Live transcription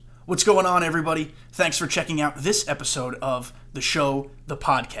What's going on, everybody? Thanks for checking out this episode of The Show, the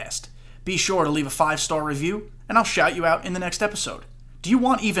Podcast. Be sure to leave a 5-star review, and I'll shout you out in the next episode. Do you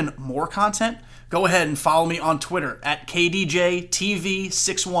want even more content? Go ahead and follow me on Twitter at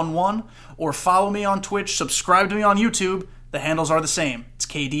kdjTV611, or follow me on Twitch, subscribe to me on YouTube. The handles are the same. It's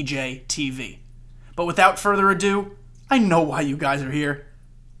kdjTV. But without further ado, I know why you guys are here.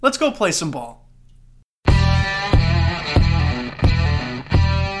 Let's go play some ball.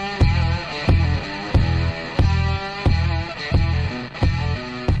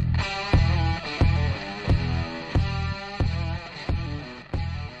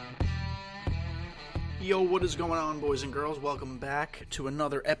 Yo, what is going on, boys and girls? Welcome back to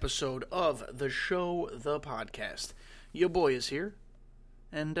another episode of The Show, the Podcast. Your boy is here,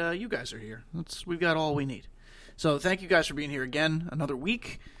 and you guys are here. We've got all we need. So thank you guys for being here again, another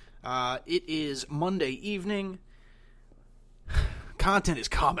week. It is Monday evening. Content is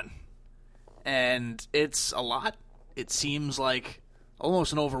coming, and it's a lot. It seems like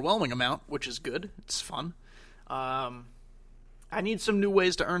almost an overwhelming amount, which is good. It's fun. I need some new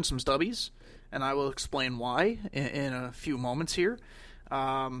ways to earn some stubbies, and I will explain why in a few moments here.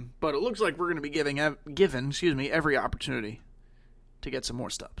 But it looks like we're going to be given every opportunity to get some more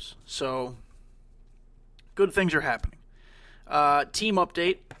stubs. So, good things are happening. Team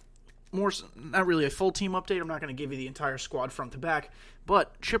update. Not really a full team update. I'm not going to give you the entire squad front to back.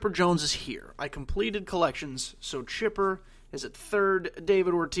 But Chipper Jones is here. I completed collections, so Chipper is at third.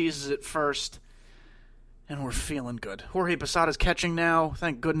 David Ortiz is at first. And we're feeling good. Jorge Posada's catching now,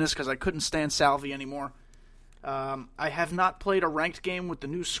 thank goodness, because I couldn't stand Salvi anymore. I have not played a ranked game with the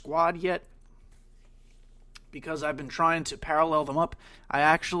new squad yet, because I've been trying to parallel them up. I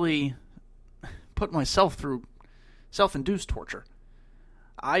actually put myself through self-induced torture.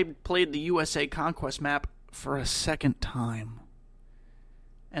 I played the USA Conquest map for a second time.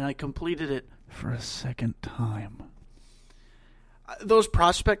 And I completed it for a second time. Those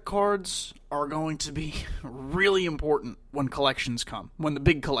prospect cards are going to be really important when collections come, when the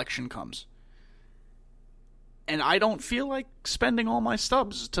big collection comes. And I don't feel like spending all my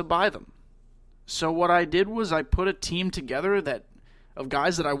stubs to buy them. So what I did was I put a team together of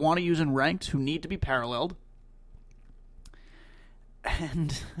guys that I want to use in ranked who need to be paralleled.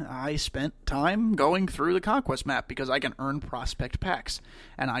 And I spent time going through the Conquest map because I can earn prospect packs.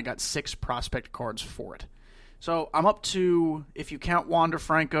 And I got 6 prospect cards for it. So I'm up to, if you count Wander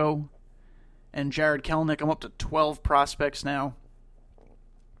Franco and Jared Kelenic, I'm up to 12 prospects now.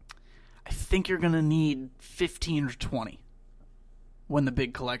 I think you're going to need 15 or 20 when the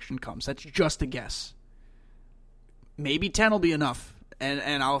big collection comes. That's just a guess. Maybe 10 will be enough,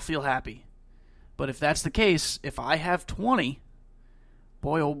 and I'll feel happy. But if that's the case, if I have 20,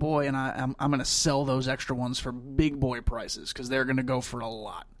 boy oh boy, and I'm going to sell those extra ones for big boy prices, because they're going to go for a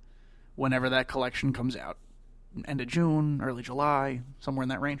lot whenever that collection comes out. End of June, early July, somewhere in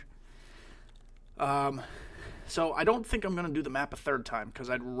that range. So I don't think I'm going to do the map a third time, because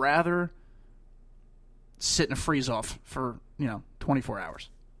I'd rather sit in a freeze-off for, 24 hours.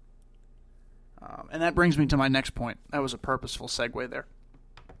 And that brings me to my next point. That was a purposeful segue there.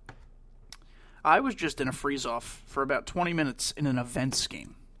 I was just in a freeze-off for about 20 minutes in an events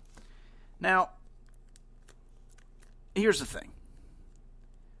game. Now, here's the thing.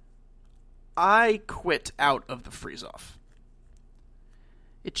 I quit out of the freeze-off.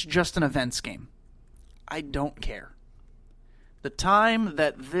 It's just an events game. I don't care. The time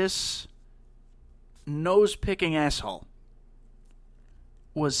that this nose-picking asshole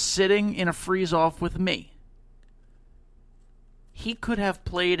was sitting in a freeze-off with me, he could have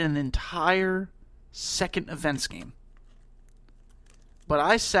played an entire second events game. But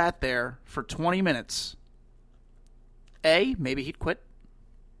I sat there for 20 minutes. Maybe he'd quit.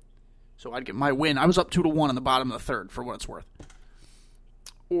 So I'd get my win. I was up 2-1 in the bottom of the third, for what it's worth.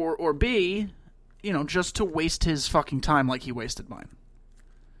 Or B, just to waste his fucking time like he wasted mine.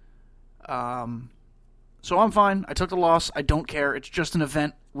 So I'm fine. I took the loss. I don't care. It's just an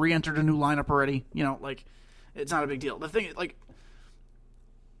event. Re-entered a new lineup already. It's not a big deal. The thing is,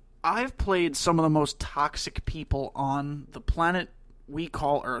 I've played some of the most toxic people on the planet we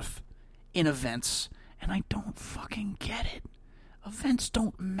call Earth in events, and I don't fucking get it. Events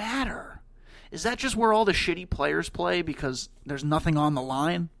don't matter. Is that just where all the shitty players play because there's nothing on the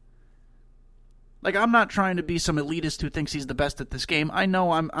line? I'm not trying to be some elitist who thinks he's the best at this game. I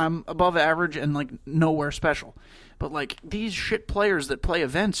know I'm above average and, nowhere special. But, these shit players that play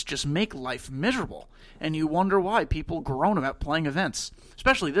events just make life miserable. And you wonder why people groan about playing events.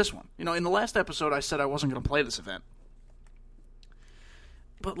 Especially this one. In the last episode I said I wasn't going to play this event.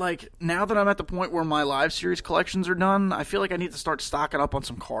 But, like, now that I'm at the point where my live series collections are done, I feel like I need to start stocking up on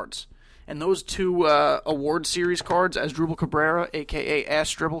some cards. And those two award series cards, Asdrubal Cabrera, a.k.a.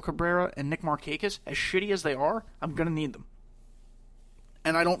 Asdrubal Cabrera, and Nick Markakis, as shitty as they are, I'm going to need them.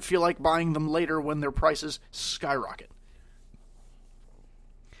 And I don't feel like buying them later when their prices skyrocket.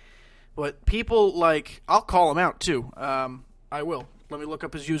 But people, like, I'll call him out, too. I will. Let me look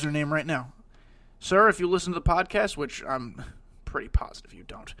up his username right now. Sir, if you listen to the podcast, which I'm pretty positive you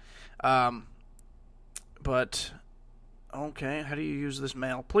don't. But, okay, how do you use this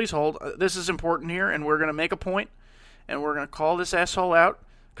mail? Please hold. This is important here, and we're going to make a point, and we're going to call this asshole out,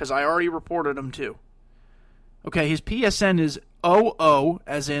 because I already reported him, too. Okay, his PSN is OO,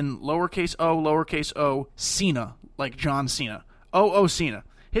 as in lowercase o, Cena, like John Cena. OO Cena.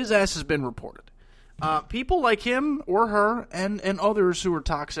 His ass has been reported. People like him or her and others who are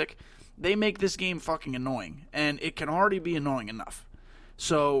toxic, they make this game fucking annoying, and it can already be annoying enough.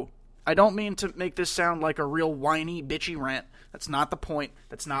 So, I don't mean to make this sound like a real whiny, bitchy rant. That's not the point.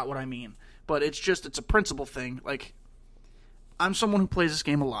 That's not what I mean. But it's a principle thing. Like, I'm someone who plays this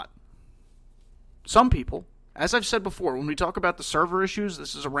game a lot. Some people, as I've said before, when we talk about the server issues,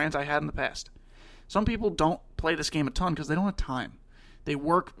 this is a rant I had in the past. Some people don't play this game a ton because they don't have time. They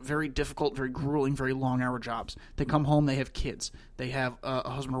work very difficult, very grueling, very long-hour jobs. They come home, they have kids. They have a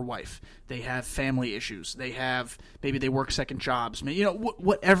husband or wife. They have family issues. Maybe they work second jobs.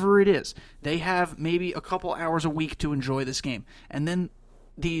 Whatever it is. They have maybe a couple hours a week to enjoy this game. And then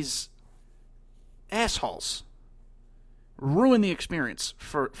these assholes ruin the experience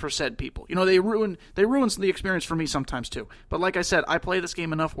for said people. They ruin the experience for me sometimes too. But like I said, I play this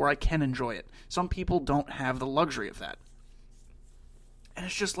game enough where I can enjoy it. Some people don't have the luxury of that. And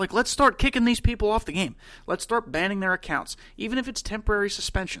it's just like, let's start kicking these people off the game. Let's start banning their accounts, even if it's temporary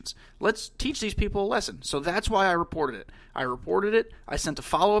suspensions. Let's teach these people a lesson. So that's why I reported it. I sent a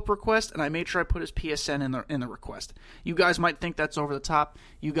follow-up request, and I made sure I put his PSN in the request. You guys might think that's over the top.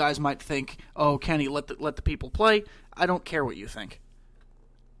 You guys might think, oh, Kenny, let the people play. I don't care what you think.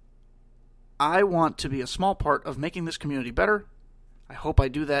 I want to be a small part of making this community better. I hope I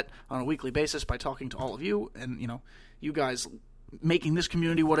do that on a weekly basis by talking to all of you, and, you guys making this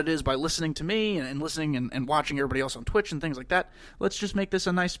community what it is by listening to me and listening and watching everybody else on Twitch and things like that. Let's just make this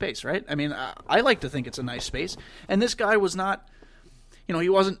a nice space, right? I mean, I like to think it's a nice space. And this guy was not, he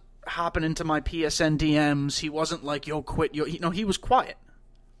wasn't hopping into my PSN DMs. He wasn't like, yo, quit. He was quiet.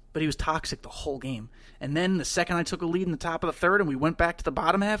 But he was toxic the whole game. And then the second I took a lead in the top of the third and we went back to the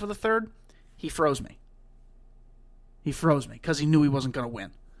bottom half of the third, he froze me. He froze me because he knew he wasn't going to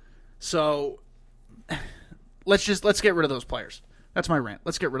win. So let's get rid of those players. That's my rant.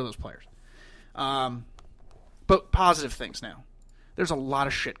 Let's get rid of those players. But positive things now. There's a lot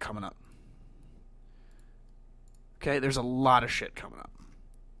of shit coming up. Okay, there's a lot of shit coming up.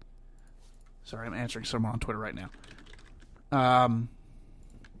 Sorry, I'm answering someone on Twitter right now.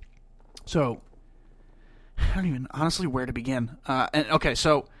 So I don't even honestly where to begin.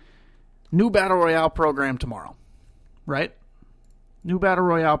 So new Battle Royale program tomorrow. Right? New Battle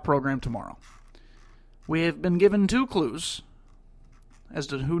Royale program tomorrow. We have been given 2 clues as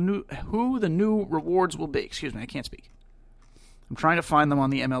to who the new rewards will be. Excuse me, I can't speak. I'm trying to find them on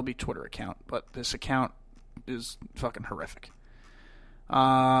the MLB Twitter account, but this account is fucking horrific.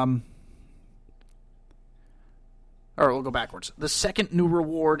 Or we'll go backwards. The second new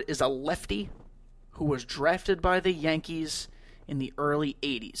reward is a lefty who was drafted by the Yankees in the early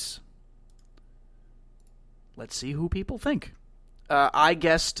 80s. Let's see who people think. I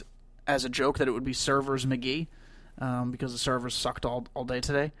guessed as a joke that it would be Servers McGee because the servers sucked all day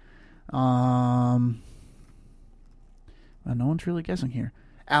today. No one's really guessing here.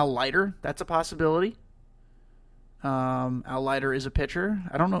 Al Leiter, that's a possibility. Al Leiter is a pitcher.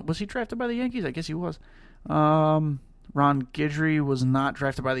 I don't know. Was he drafted by the Yankees? I guess he was. Ron Guidry was not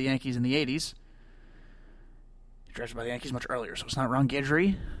drafted by the Yankees in the 80s. He was drafted by the Yankees much earlier, so it's not Ron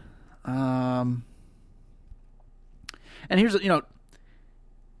Guidry. And here's,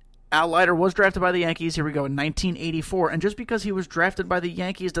 Al Leiter was drafted by the Yankees, here we go, in 1984. And just because he was drafted by the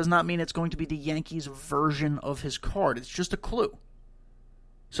Yankees does not mean it's going to be the Yankees' version of his card. It's just a clue.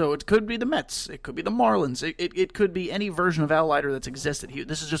 So it could be the Mets. It could be the Marlins. It could be any version of Al Leiter that's existed.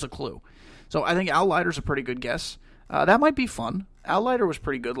 This is just a clue. So I think Al Leiter's a pretty good guess. That might be fun. Al Leiter was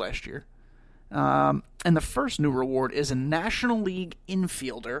pretty good last year. And the first new reward is a National League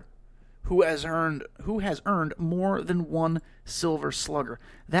infielder who has earned more than 1 Silver Slugger.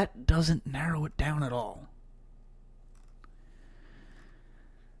 That doesn't narrow it down at all.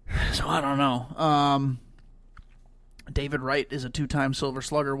 So I don't know. David Wright is a 2-time Silver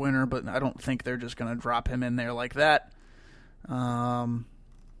Slugger winner, but I don't think they're just going to drop him in there like that.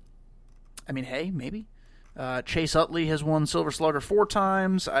 I mean, hey, maybe. Chase Utley has won Silver Slugger 4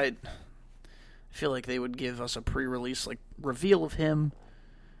 times. I feel like they would give us a pre-release reveal of him.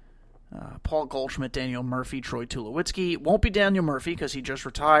 Paul Goldschmidt, Daniel Murphy, Troy Tulowitzki. Won't be Daniel Murphy because he just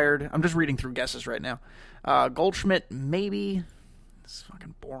retired. I'm just reading through guesses right now. Goldschmidt, maybe. It's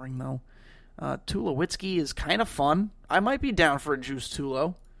fucking boring, though. Tulowitzki is kind of fun. I might be down for a Juice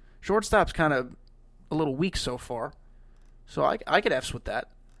Tulo. Shortstop's kind of a little weak so far. So I could F's with that.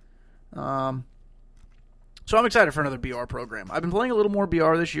 So I'm excited for another BR program. I've been playing a little more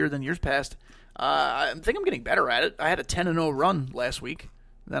BR this year than years past. I think I'm getting better at it. I had a 10-0 run last week.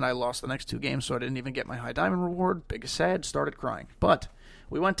 Then I lost the next 2 games, so I didn't even get my high diamond reward. Biggest sad, started crying. But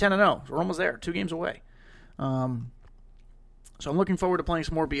we went 10-0. So we're almost there, 2 games away. So I'm looking forward to playing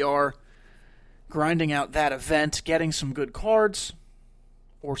some more BR, grinding out that event, getting some good cards,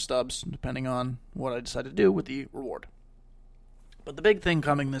 or stubs, depending on what I decide to do with the reward. But the big thing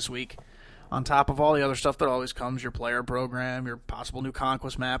coming this week, on top of all the other stuff that always comes, your player program, your possible new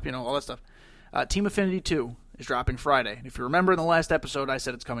Conquest map, all that stuff, Team Affinity 2 is dropping Friday. If you remember in the last episode, I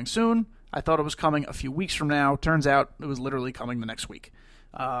said it's coming soon. I thought it was coming a few weeks from now. Turns out it was literally coming the next week.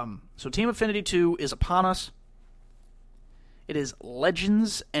 So Team Affinity 2 is upon us. It is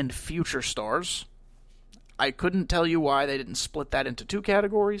Legends and Future Stars. I couldn't tell you why they didn't split that into 2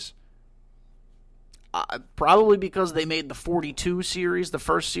 categories. Probably because they made the 42 series, the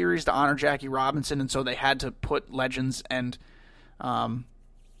first series, to honor Jackie Robinson, and so they had to put Legends and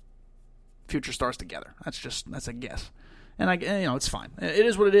Future Stars together. That's a guess. And it's fine. It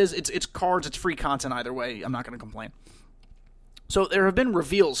is what it is. It's cards, it's free content either way. I'm not going to complain. So there have been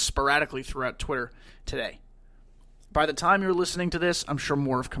reveals sporadically throughout Twitter today. By the time you're listening to this, I'm sure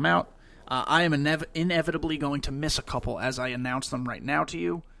more have come out. I am inevitably going to miss a couple as I announce them right now to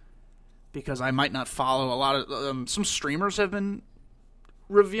you, because I might not follow a lot of... some streamers have been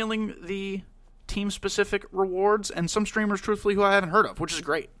revealing the team-specific rewards, and some streamers, truthfully, who I haven't heard of, which is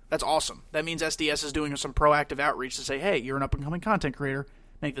great. That's awesome. That means SDS is doing some proactive outreach to say, hey, you're an up-and-coming content creator,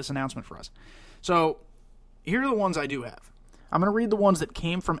 make this announcement for us. So, here are the ones I do have. I'm going to read the ones that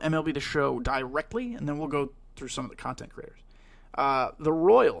came from MLB The Show directly, and then we'll go through some of the content creators. The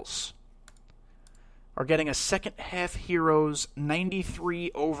Royals are getting a second-half Heroes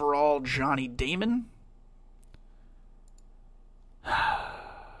 93 overall Johnny Damon.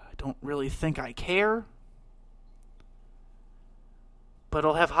 I don't really think I care. But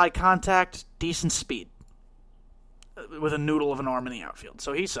it'll have high contact, decent speed, with a noodle of an arm in the outfield.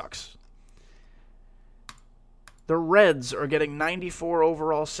 So he sucks. The Reds are getting 94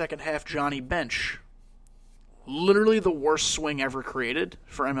 overall second-half Johnny Bench. Literally the worst swing ever created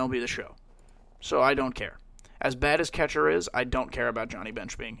for MLB The Show. So I don't care. As bad as catcher is, I don't care about Johnny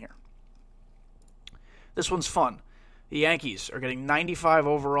Bench being here. This one's fun. The Yankees are getting 95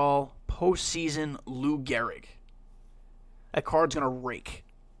 overall postseason Lou Gehrig. That card's going to rake.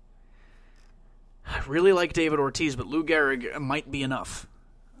 I really like David Ortiz, but Lou Gehrig might be enough.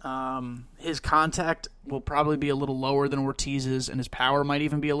 His contact will probably be a little lower than Ortiz's, and his power might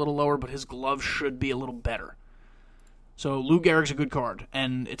even be a little lower, but his glove should be a little better. So Lou Gehrig's a good card,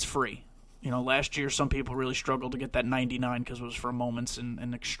 and it's free. Last year some people really struggled to get that 99 because it was for moments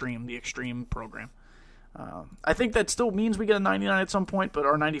in the Extreme program. I think that still means we get a 99 at some point, but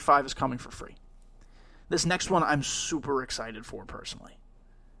our 95 is coming for free. This next one I'm super excited for, personally.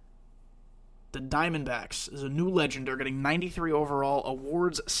 The Diamondbacks is a new legend. They're getting 93 overall,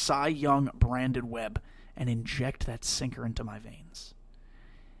 awards Cy Young Brandon Webb, and inject that sinker into my veins.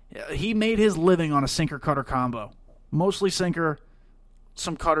 He made his living on a sinker-cutter combo. Mostly sinker,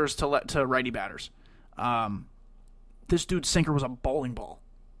 some cutters to righty batters. This dude's sinker was a bowling ball.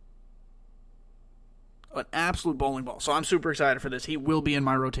 An absolute bowling ball. So I'm super excited for this. He will be in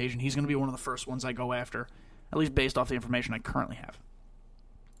my rotation. He's going to be one of the first ones I go after, at least based off the information I currently have.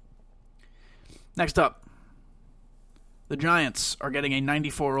 Next up, the Giants are getting a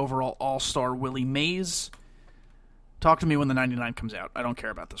 94 overall All-Star Willie Mays. Talk to me when the 99 comes out. I don't care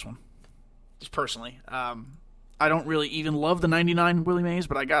about this one. Just personally. I don't really even love the 99 Willie Mays,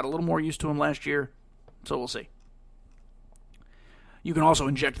 but I got a little more used to him last year, so we'll see. You can also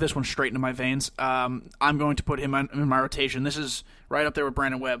inject this one straight into my veins. I'm going to put him in my rotation. This is right up there with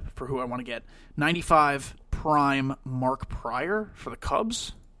Brandon Webb for who I want to get. 95 prime Mark Pryor for the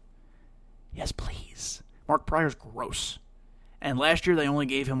Cubs. Yes, please. Mark Pryor's gross. And last year they only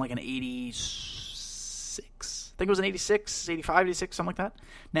gave him like an 86. I think it was an 86, 85, 86, something like that.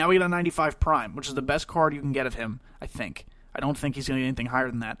 Now we get a 95 prime, which is the best card you can get of him, I think. I don't think he's going to get anything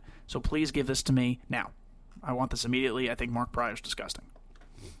higher than that. So please give this to me now. I want this immediately. I think Mark Pryor's disgusting.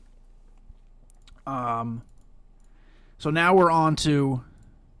 So now we're on to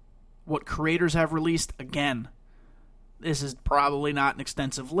what creators have released. Again, this is probably not an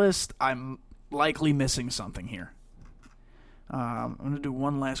extensive list. I'm likely missing something here. I'm going to do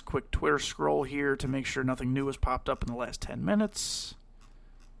one last quick Twitter scroll here to make sure nothing new has popped up in the last 10 minutes.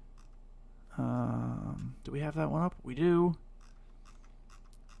 Do we have that one up? We do.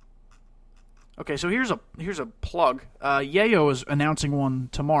 Okay, so here's a plug. Yayo is announcing one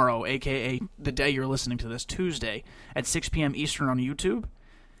tomorrow, a.k.a. the day you're listening to this, Tuesday, at 6 p.m. Eastern on YouTube.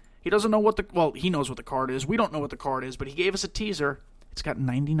 He doesn't know he knows what the card is. We don't know what the card is, but he gave us a teaser. It's got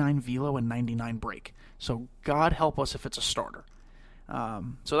 99 velo and 99 break. So God help us if it's a starter.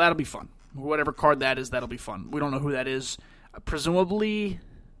 So that'll be fun. Whatever card that is, that'll be fun. We don't know who that is. Presumably,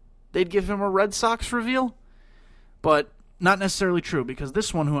 they'd give him a Red Sox reveal, but not necessarily true, because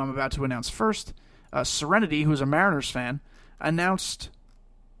this one, who I'm about to announce first, Serenity, who's a Mariners fan, announced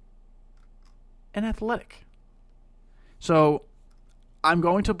an Athletic. So I'm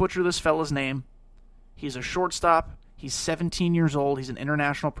going to butcher this fella's name. He's a shortstop. He's 17 years old. He's an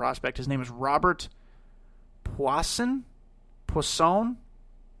international prospect. His name is Robert Poisson. I'm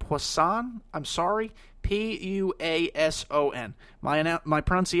sorry. Puason. My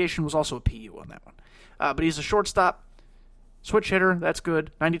pronunciation was also a PU on that one. But he's a shortstop. Switch hitter, that's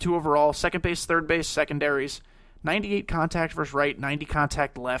good. 92 overall. Second base, third base, secondaries. 98 contact versus right, 90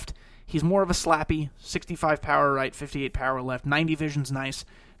 contact left. He's more of a slappy. 65 power right, 58 power left. 90 vision's nice.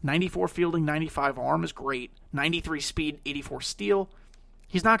 94 fielding, 95 arm is great. 93 speed, 84 steal.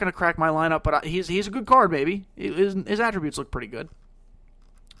 He's not going to crack my lineup, but he's a good card, baby. His attributes look pretty good.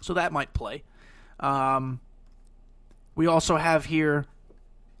 So that might play. We also have here,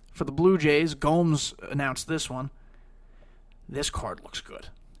 for the Blue Jays, Gomes announced this one. This card looks good.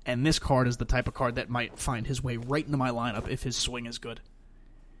 And this card is the type of card that might find his way right into my lineup if his swing is good.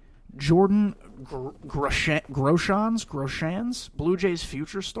 Jordan Groshans, Blue Jays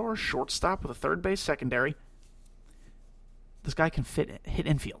future star, shortstop with a third base secondary. This guy can hit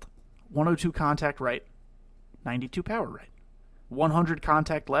infield. 102 contact right, 92 power right. 100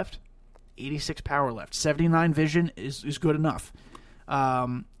 contact left, 86 power left. 79 vision is good enough.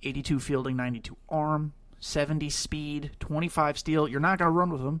 82 fielding, 92 arm. 70 speed, 25 steal. You're not going to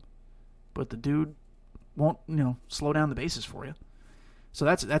run with him, but the dude won't, slow down the bases for you. So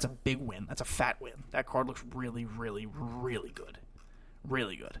that's a big win. That's a fat win. That card looks really, really, really good.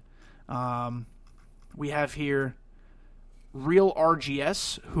 Really good. We have here Real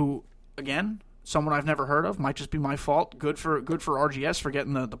RGS, who, again, someone I've never heard of. Might just be my fault. Good for RGS for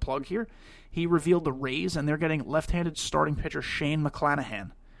getting the plug here. He revealed the Rays, and they're getting left-handed starting pitcher Shane McClanahan.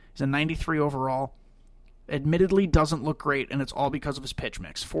 He's a 93 overall. Admittedly doesn't look great, and it's all because of his pitch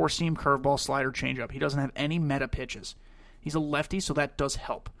mix. Four-seam, curveball, slider, changeup. He doesn't have any meta pitches. He's a lefty, so that does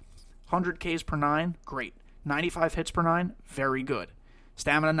help. 100 Ks per 9, great. 95 hits per 9, very good.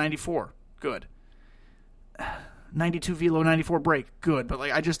 Stamina 94, good. 92 velo, 94 break, good. But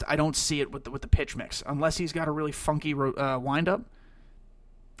I don't see it with the pitch mix. Unless he's got a really funky windup,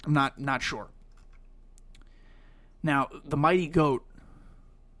 I'm not sure. Now, the Mighty Goat,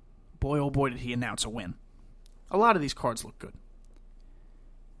 boy oh boy did he announce a win. A lot of these cards look good.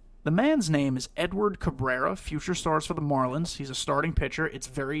 The man's name is Edward Cabrera, future stars for the Marlins. He's a starting pitcher. It's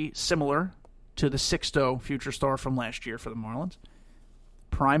very similar to the Sixto future star from last year for the Marlins.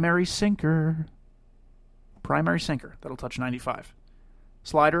 Primary sinker. That'll touch 95.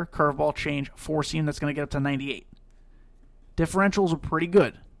 Slider, curveball, change, four-seam that's going to get up to 98. Differentials are pretty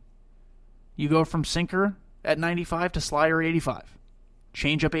good. You go from sinker at 95 to slider 85.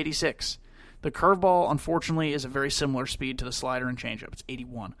 Changeup 86. The curveball, unfortunately, is a very similar speed to the slider and changeup. It's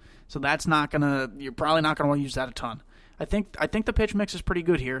 81. So you're probably not going to want to use that a ton. I think the pitch mix is pretty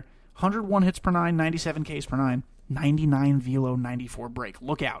good here. 101 hits per 9, 97 Ks per 9, 99 velo, 94 break.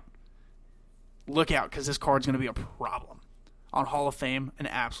 Look out. Look out, because this card's going to be a problem. On Hall of Fame, an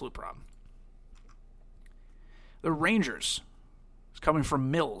absolute problem. The Rangers, coming from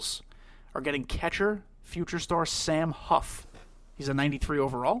Mills, are getting catcher, future star Sam Huff. He's a 93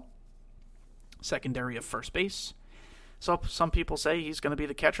 overall. Secondary of first base. So some people say he's going to be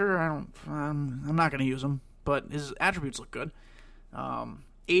the catcher. I'm not going to use him, but his attributes look good.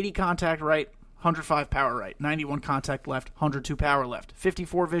 80 contact right, 105 power right, 91 contact left, 102 power left,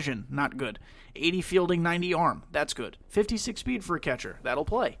 54 vision, not good. 80 fielding, 90 arm, that's good. 56 speed for a catcher, that'll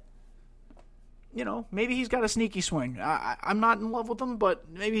play. Maybe he's got a sneaky swing. I'm not in love with him, but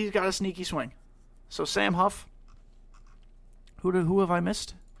maybe he's got a sneaky swing. So Sam Huff. Who have I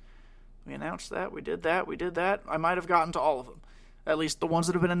missed? We announced that. We did that. I might have gotten to all of them. At least the ones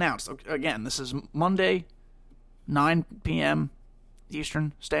that have been announced. Again, this is Monday, 9 p.m.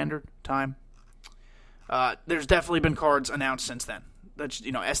 Eastern Standard Time. There's definitely been cards announced since then. That's,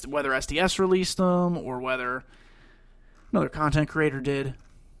 whether SDS released them or whether another content creator did.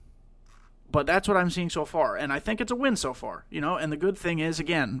 But that's what I'm seeing so far, and I think it's a win so far. And the good thing is,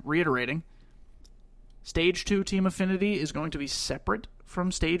 again, reiterating, Stage 2 Team Affinity is going to be separate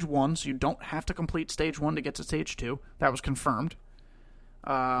from Stage 1, so you don't have to complete Stage 1 to get to Stage 2. That was confirmed.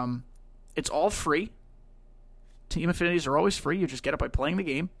 It's all free. Team Affinities are always free. You just get it by playing the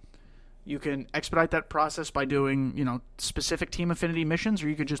game. You can expedite that process by doing, specific Team Affinity missions, or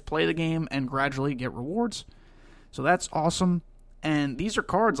you could just play the game and gradually get rewards. So that's awesome. And these are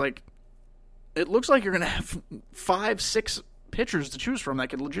cards, it looks like you're going to have 5-6 pitchers to choose from that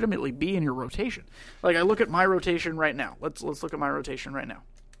could legitimately be in your rotation. I look at my rotation right now. Let's look at my rotation right now.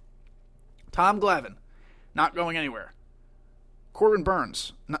 Tom Glavine, not going anywhere. Corbin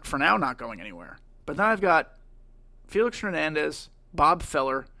Burns, for now, not going anywhere. But then I've got Felix Hernandez, Bob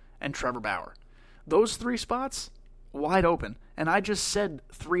Feller, and Trevor Bauer. Those 3 spots, wide open. And I just said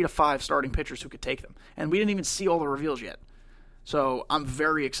 3 to 5 starting pitchers who could take them. And we didn't even see all the reveals yet. So I'm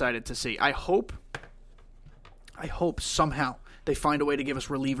very excited to see. I hope somehow they find a way to give us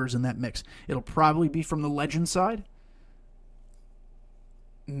relievers in that mix. It'll probably be from the legend side.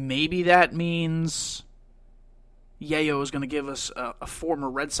 Maybe that means Yayo is going to give us a former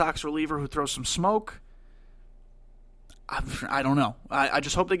Red Sox reliever who throws some smoke. I don't know. I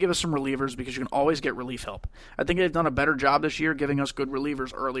just hope they give us some relievers because you can always get relief help. I think they've done a better job this year giving us good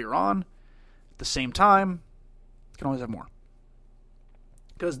relievers earlier on. At the same time, you can always have more.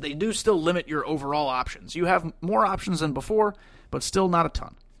 Because they do still limit your overall options. You have more options than before, but still not a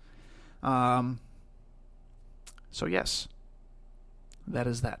ton. So yes, that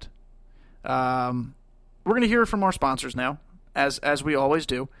is that. We're going to hear from our sponsors now, as we always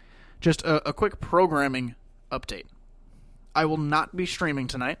do. Just a quick programming update. I will not be streaming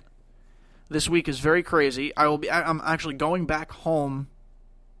tonight. This week is very crazy. I'm actually going back home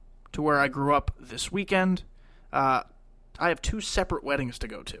to where I grew up this weekend. I have 2 separate weddings to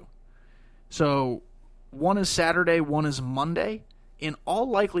go to. So, one is Saturday, one is Monday. In all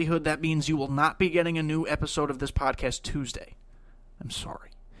likelihood, that means you will not be getting a new episode of this podcast Tuesday. I'm sorry.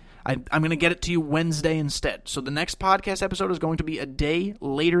 I'm going to get it to you Wednesday instead. So the next podcast episode is going to be a day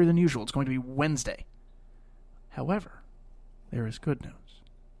later than usual. It's going to be Wednesday. However, there is good news.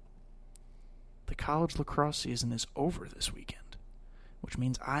 The college lacrosse season is over this weekend, which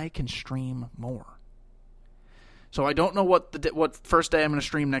means I can stream more. So I don't know what first day I'm going to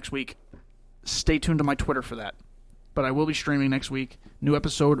stream next week. Stay tuned to my Twitter for that. But I will be streaming next week. New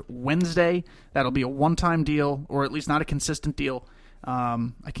episode Wednesday. That'll be a one-time deal, or at least not a consistent deal.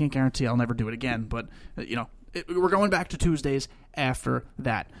 I can't guarantee I'll never do it again, but, we're going back to Tuesdays after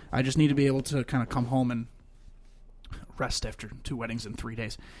that. I just need to be able to kind of come home and rest after 2 weddings in 3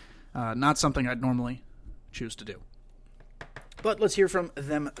 days. Not something I'd normally choose to do. But let's hear from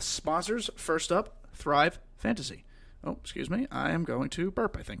them sponsors. First up, Thrive Fantasy. Oh, excuse me. I am going to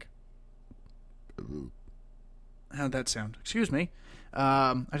burp, I think. How'd that sound? Excuse me.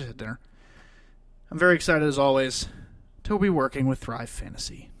 I just had dinner. I'm very excited, as always, to be working with Thrive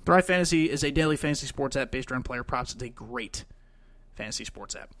Fantasy. Thrive Fantasy is a daily fantasy sports app based around player props. It's a great fantasy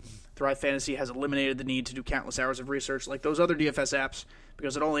sports app. Thrive Fantasy has eliminated the need to do countless hours of research like those other DFS apps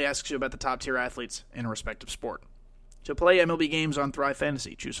because it only asks you about the top-tier athletes in a respective sport. To play MLB games on Thrive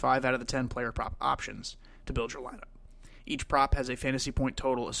Fantasy, choose 5 out of the 10 player prop options to build your lineup. Each prop has a fantasy point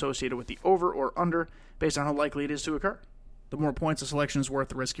total associated with the over or under based on how likely it is to occur. The more points a selection is worth,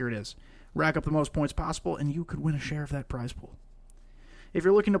 the riskier it is. Rack up the most points possible, and you could win a share of that prize pool. If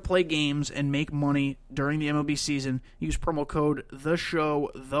you're looking to play games and make money during the MLB season, use promo code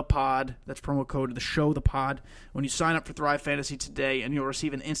THESHOWTHEPOD. That's promo code THESHOWTHEPOD when you sign up for Thrive Fantasy today, and you'll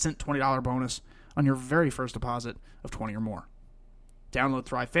receive an instant $20 bonus on your very first deposit of $20 or more. Download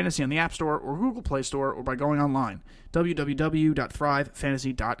Thrive Fantasy on the App Store or Google Play Store or by going online,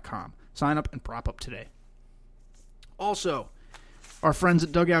 www.thrivefantasy.com. Sign up and prop up today. Also, our friends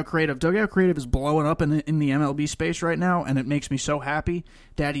at Dugout Creative. Dugout Creative is blowing up in the MLB space right now, and it makes me so happy.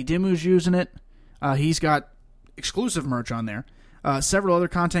 Daddy Dimu's using it. He's got exclusive merch on there. Several other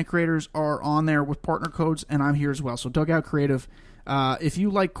content creators are on there with partner codes, and I'm here as well. So Dugout Creative, if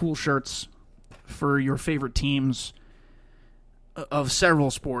you like cool shirts for your favorite teams of several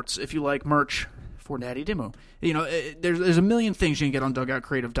sports, if you like merch for Daddy Dimu, there's a million things you can get on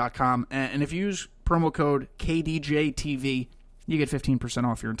dugoutcreative.com, and if you use promo code kdjTV, you get 15%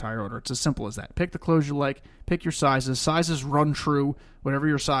 off your entire order. It's as simple as that. Pick the clothes you like. Pick your sizes. Sizes run true. Whatever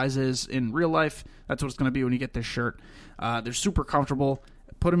your size is in real life, that's what it's going to be when you get this shirt. They're super comfortable.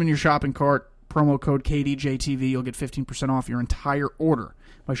 Put them in your shopping cart. Promo code kdjTV. You'll get 15% off your entire order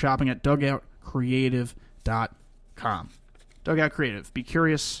by shopping at dugoutcreative.com. Dugout creative. Be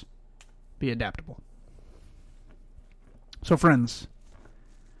curious. Be adaptable. So, friends,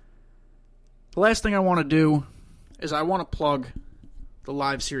 the last thing I want to do is I want to plug the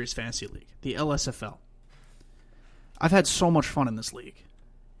Live Series Fantasy League, the LSFL. I've had so much fun in this league,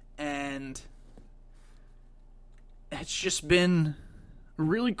 and it's just been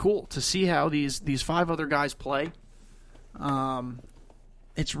really cool to see how these 5 other guys play.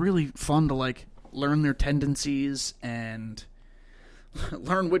 It's really fun to learn their tendencies and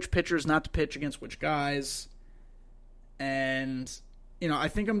learn which pitchers not to pitch against which guys. And I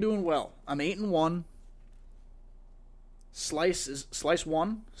think I'm doing well. I'm 8-1. Slice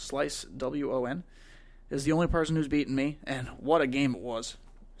Won WON is the only person who's beaten me, and what a game it was.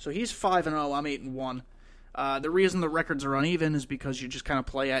 So he's 5-0. I'm 8-1. The reason the records are uneven is because you just kind of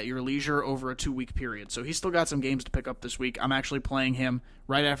play at your leisure over a 2-week period. So he's still got some games to pick up this week. I'm actually playing him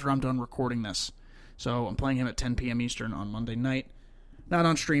right after I'm done recording this. So I'm playing him at 10 p.m. Eastern on Monday night. Not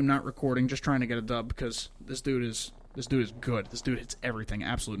on stream, not recording, just trying to get a dub because this dude is good. This dude hits everything,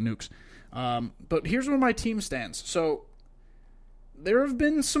 absolute nukes. But here's where my team stands. So there have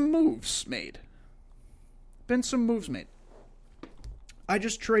been some moves made. I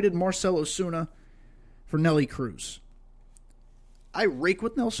just traded Marcell Ozuna for Nelly Cruz. I rake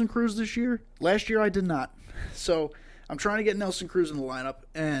with Nelson Cruz this year. Last year I did not. So I'm trying to get Nelson Cruz in the lineup.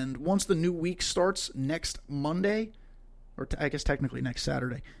 And once the new week starts next Monday, or I guess technically next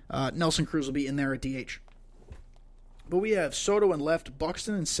Saturday, Nelson Cruz will be in there at DH. But we have Soto in left,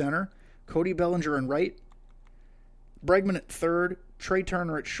 Buxton in center, Cody Bellinger in right, Bregman at third, Trey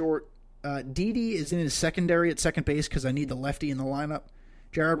Turner at short. Didi is in his secondary at second base because I need the lefty in the lineup.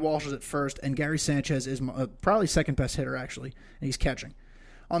 Jared Walsh is at first, and Gary Sanchez is probably second best hitter, actually, and he's catching.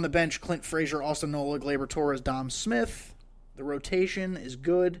 On the bench, Clint Frazier, Austin Nola, Gleyber Torres, Dom Smith. The rotation is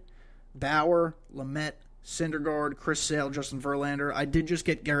good. Bauer, Lamet, Syndergaard, Chris Sale, Justin Verlander. I did just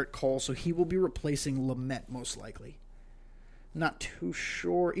get Garrett Cole, so he will be replacing Lamet most likely. Not too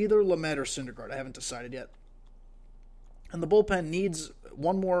sure. Either Lamet or Syndergaard. I haven't decided yet. And the bullpen needs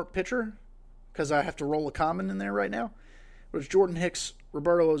one more pitcher because I have to roll a common in there right now. But it's Jordan Hicks,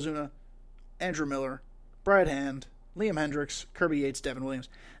 Roberto Ozuna, Andrew Miller, Brad Hand, Liam Hendricks, Kirby Yates, Devin Williams.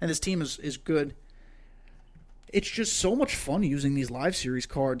 And this team is good. It's just so much fun using these live series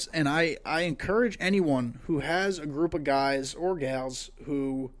cards. And I encourage anyone who has a group of guys or gals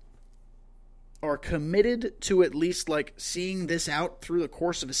who are committed to at least seeing this out through the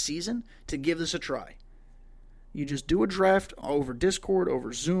course of a season to give this a try. You just do a draft over Discord,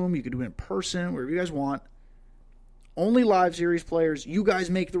 over Zoom. You can do it in person, wherever you guys want. Only live series players. You guys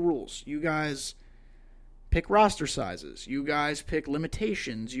make the rules. You guys pick roster sizes. You guys pick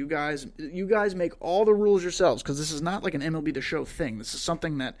limitations. You guys make all the rules yourselves because this is not like an MLB The Show thing. This is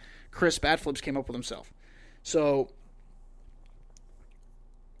something that Chris Batflips came up with himself. So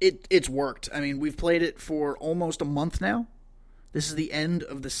it's worked. I mean, we've played it for almost a month now. This is the end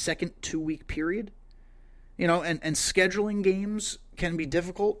of the second 2-week period. And scheduling games can be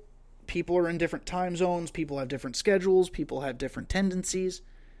difficult. People are in different time zones. People have different schedules. People have different tendencies.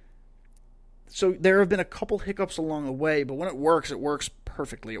 So there have been a couple hiccups along the way, but when it works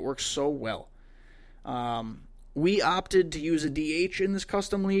perfectly. It works so well. We opted to use a DH in this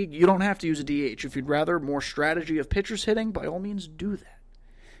custom league. You don't have to use a DH. If you'd rather more strategy of pitchers hitting, by all means do that.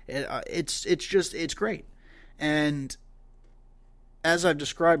 It's great. And as I've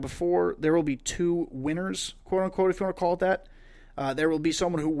described before, there will be 2 winners, quote-unquote, if you want to call it that. There will be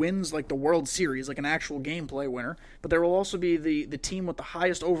someone who wins the World Series, an actual gameplay winner. But there will also be the team with the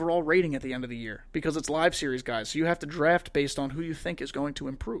highest overall rating at the end of the year because it's live series, guys. So you have to draft based on who you think is going to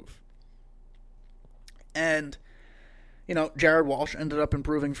improve. And, Jared Walsh ended up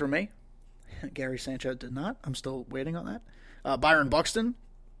improving for me. Gary Sanchez did not. I'm still waiting on that. Byron Buxton,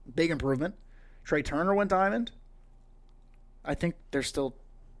 big improvement. Trey Turner went diamond. I think they're still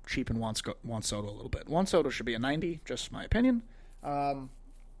cheap in Juan Soto a little bit. Juan Soto should be a 90, just my opinion. But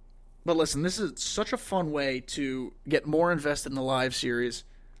listen, this is such a fun way to get more invested in the live series.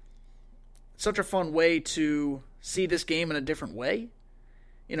 Such a fun way to see this game in a different way.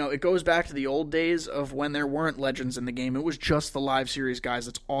 It goes back to the old days of when there weren't legends in the game. It was just the live series guys.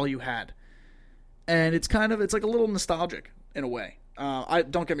 That's all you had. And it's like a little nostalgic in a way.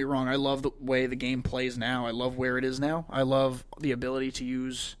 Don't get me wrong, I love the way the game plays now. I love where it is now. I love the ability to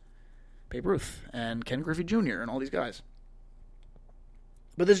use Babe Ruth and Ken Griffey Jr. and all these guys.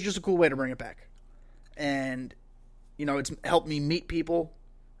 But this is just a cool way to bring it back. And, it's helped me meet people,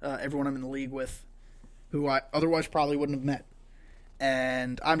 everyone I'm in the league with, who I otherwise probably wouldn't have met.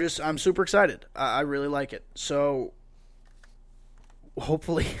 And I'm super excited. I really like it. So,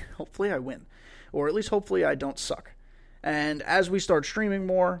 hopefully I win. Or at least hopefully I don't suck. And as we start streaming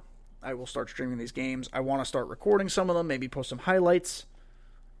more, I will start streaming these games. I want to start recording some of them, maybe post some highlights.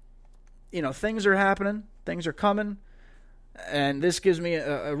 Things are happening. Things are coming. And this gives me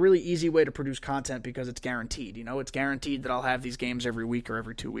a really easy way to produce content because it's guaranteed. It's guaranteed that I'll have these games every week or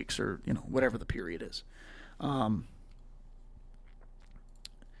every 2 weeks or, whatever the period is. But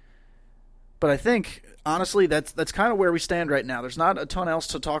I think, honestly, that's kind of where we stand right now. There's not a ton else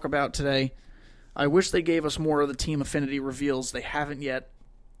to talk about today. I wish they gave us more of the Team Affinity reveals. They haven't yet.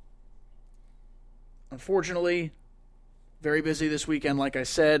 Unfortunately, very busy this weekend, like I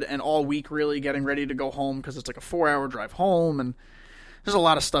said, and all week really getting ready to go home because it's like a 4-hour drive home, and there's a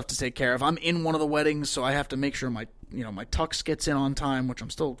lot of stuff to take care of. I'm in one of the weddings, so I have to make sure my tux gets in on time, which I'm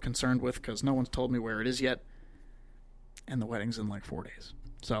still concerned with because no one's told me where it is yet, and the wedding's in like 4 days.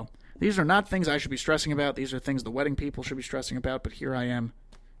 So these are not things I should be stressing about. These are things the wedding people should be stressing about, but here I am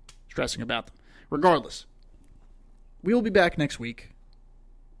stressing about them. Regardless, we will be back next week.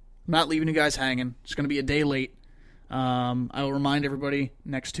 I'm not leaving you guys hanging. It's going to be a day late. I will remind everybody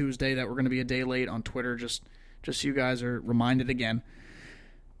next Tuesday that we're going to be a day late on Twitter, just so you guys are reminded again.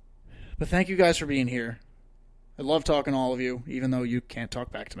 But thank you guys for being here. I love talking to all of you, even though you can't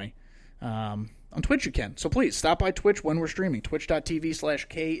talk back to me. On Twitch you can. So please, stop by Twitch when we're streaming.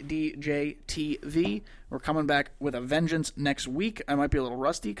 Twitch.tv/kdjTV. We're coming back with a vengeance next week. I might be a little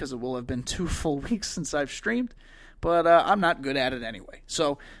rusty because it will have been 2 full weeks since I've streamed. But I'm not good at it anyway,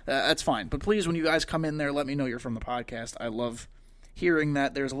 so that's fine. But please, when you guys come in there, let me know you're from the podcast. I love hearing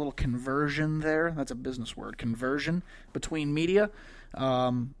that there's a little conversion there. That's a business word, conversion between media,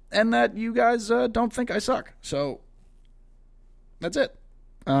 and that you guys don't think I suck. So that's it.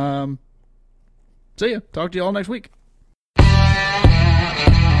 See ya. Talk to you all next week.